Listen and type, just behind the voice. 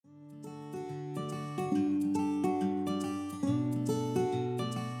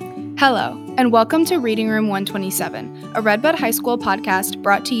Hello, and welcome to Reading Room 127, a Redbud High School podcast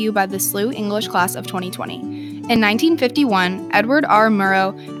brought to you by the SLU English Class of 2020. In 1951, Edward R.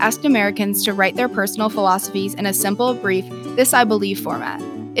 Murrow asked Americans to write their personal philosophies in a simple, brief, "This I Believe" format.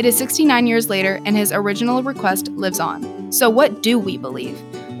 It is 69 years later, and his original request lives on. So what do we believe?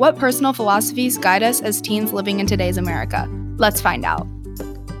 What personal philosophies guide us as teens living in today's America? Let's find out.